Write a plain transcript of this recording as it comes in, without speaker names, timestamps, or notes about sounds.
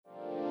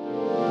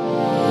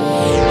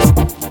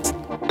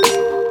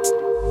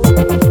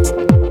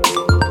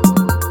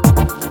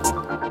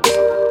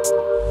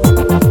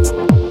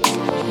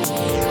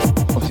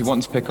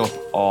pick up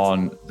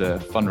on the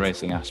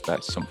fundraising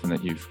aspect, something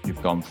that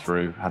you've gone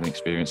through, had an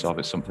experience of.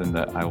 It's something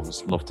that I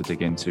always love to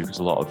dig into because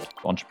a lot of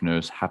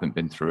entrepreneurs haven't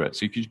been through it.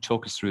 So could you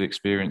talk us through the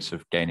experience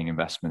of gaining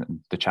investment and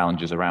the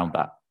challenges around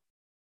that?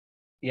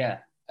 Yeah.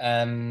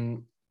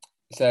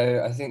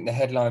 So I think the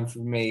headline for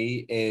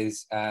me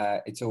is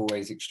it's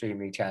always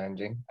extremely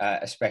challenging,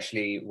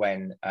 especially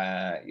when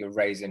you're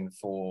raising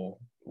for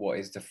what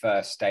is the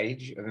first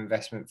stage of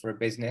investment for a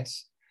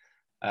business.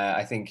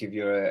 I think if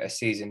you're a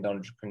seasoned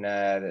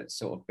entrepreneur that's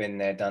sort of been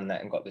there, done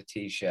that and got the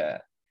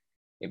t-shirt,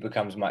 it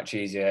becomes much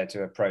easier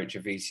to approach a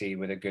VC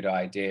with a good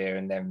idea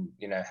and then,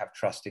 have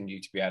trust in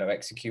you to be able to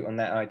execute on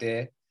that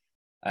idea.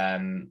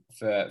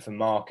 For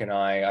Mark and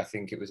I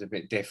think it was a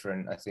bit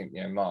different. I think,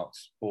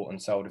 Mark's bought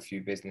and sold a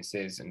few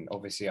businesses, and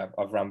obviously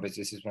I've run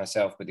businesses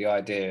myself, but the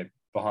idea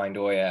behind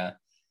Oya,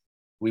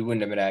 we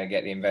wouldn't have been able to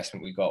get the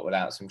investment we got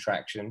without some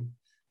traction.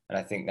 And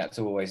I think that's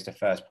always the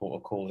first port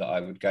of call that I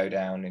would go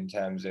down in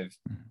terms of,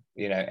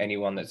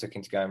 anyone that's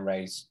looking to go and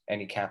raise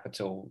any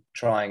capital,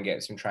 try and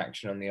get some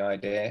traction on the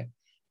idea,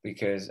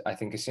 because I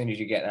think as soon as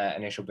you get that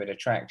initial bit of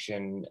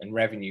traction and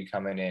revenue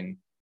coming in,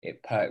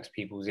 it perks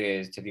people's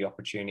ears to the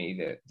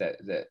opportunity that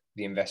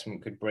the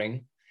investment could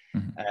bring.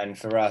 Mm-hmm. And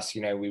for us,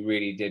 we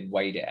really did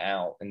wait it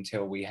out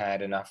until we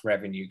had enough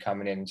revenue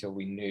coming in, until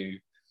we knew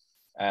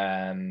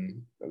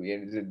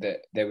that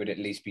there would at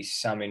least be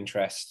some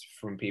interest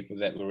from people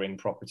that were in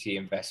property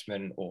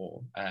investment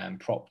or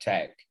prop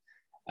tech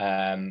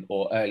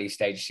or early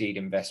stage seed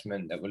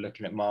investment that were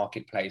looking at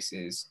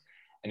marketplaces.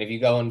 And if you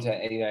go onto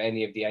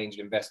any of the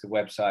angel investor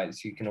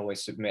websites, you can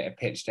always submit a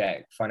pitch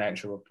deck,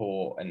 financial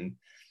report and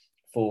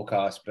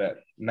forecast, but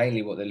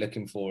mainly what they're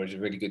looking for is a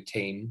really good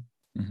team.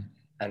 Mm-hmm.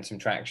 And some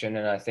traction.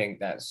 And I think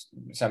that's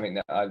something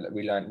that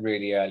we learned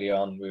really early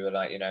on. We were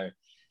like,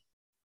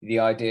 the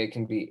idea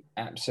can be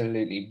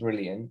absolutely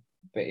brilliant,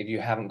 but if you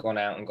haven't gone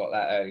out and got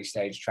that early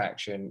stage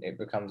traction, it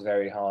becomes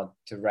very hard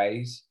to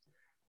raise.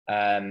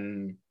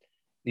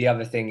 The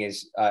other thing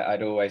is,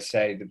 I'd always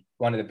say that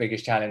one of the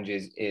biggest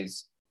challenges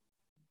is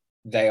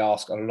they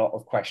ask a lot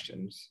of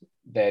questions.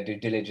 Their due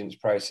diligence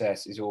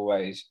process is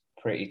always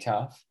pretty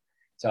tough.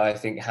 So I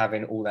think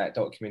having all that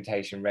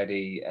documentation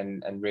ready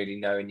and really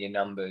knowing your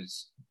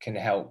numbers can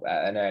help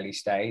at an early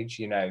stage.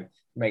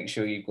 Make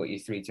sure you've got your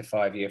 3 to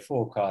 5 year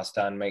forecast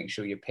done, make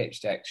sure your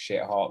pitch deck's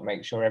shit hot,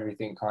 make sure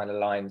everything kind of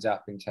lines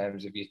up in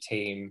terms of your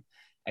team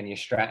and your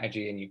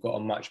strategy, and you've got a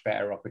much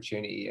better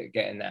opportunity at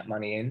getting that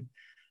money in.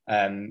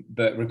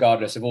 But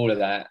regardless of all of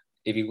that,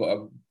 if you've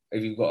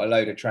got a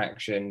load of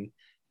traction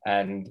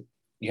and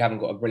you haven't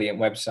got a brilliant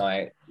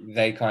website,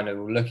 they kind of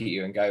look at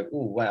you and go,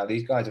 oh, wow,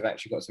 these guys have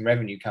actually got some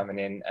revenue coming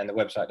in and the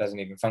website doesn't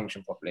even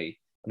function properly.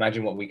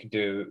 Imagine what we could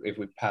do if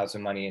we piled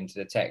some money into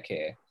the tech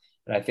here.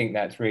 And I think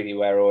that's really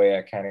where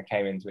Oya kind of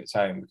came into its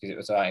own, because it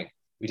was like,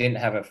 we didn't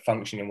have a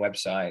functioning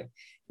website.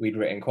 We'd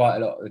written quite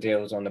a lot of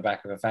deals on the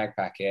back of a fag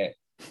packet,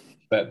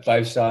 but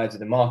both sides of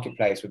the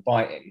marketplace were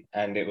biting.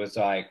 And it was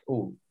like,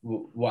 oh,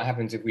 what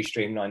happens if we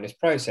streamline this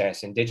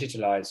process and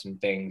digitalize some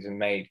things and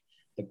made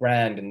the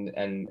brand and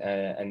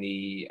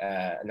the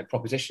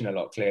proposition a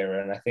lot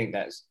clearer? And I think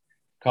that's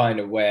kind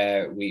of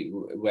where we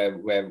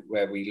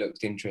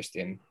looked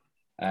interesting.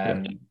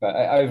 But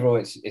overall,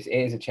 it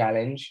is a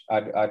challenge.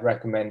 I'd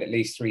recommend at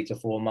least 3 to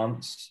 4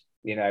 months,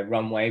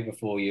 runway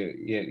before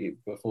you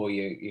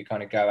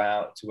kind of go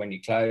out to when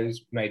you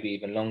close, maybe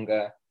even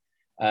longer,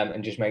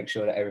 and just make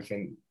sure that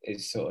everything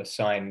is sort of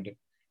signed,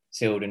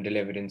 sealed, and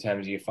delivered in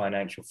terms of your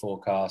financial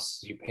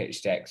forecasts, your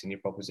pitch decks, and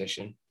your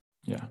proposition.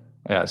 Yeah,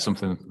 it's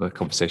something, the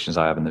conversations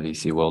I have in the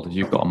VC world, if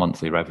you've got a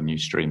monthly revenue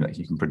stream that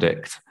you can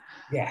predict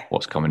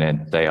what's coming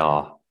in, they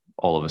are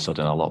all of a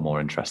sudden a lot more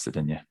interested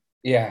in you.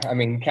 Yeah, I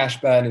mean, cash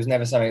burn was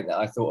never something that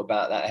I thought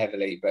about that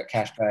heavily, but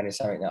cash burn is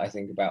something that I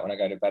think about when I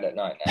go to bed at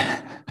night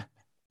now.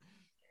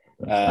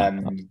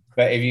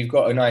 But if you've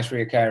got a nice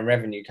recurring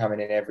revenue coming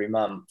in every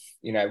month,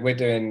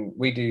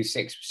 we do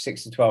 6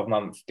 to 12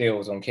 month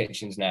deals on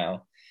kitchens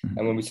now. Mm-hmm.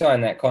 And when we sign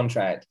that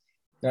contract,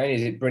 not only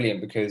is it brilliant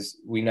because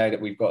we know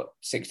that we've got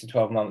 6 to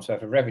 12 months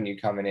worth of revenue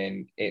coming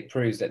in, it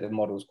proves that the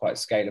model is quite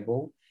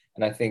scalable.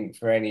 And I think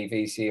for any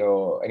VC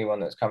or anyone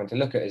that's coming to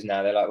look at us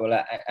now, they're like,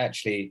 well,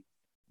 actually,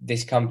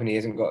 this company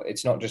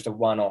it's not just a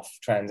one-off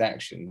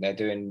transaction. They're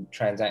doing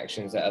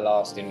transactions that are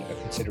lasting a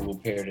considerable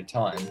period of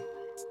time.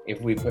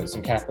 If we put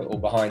some capital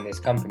behind this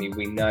company,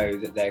 we know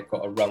that they've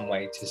got a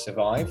runway to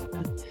survive.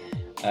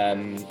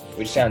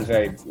 Which sounds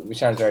very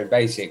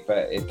basic,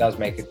 but it does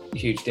make a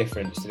huge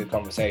difference to the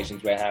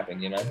conversations we're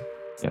having,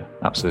 Yeah,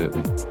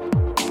 absolutely.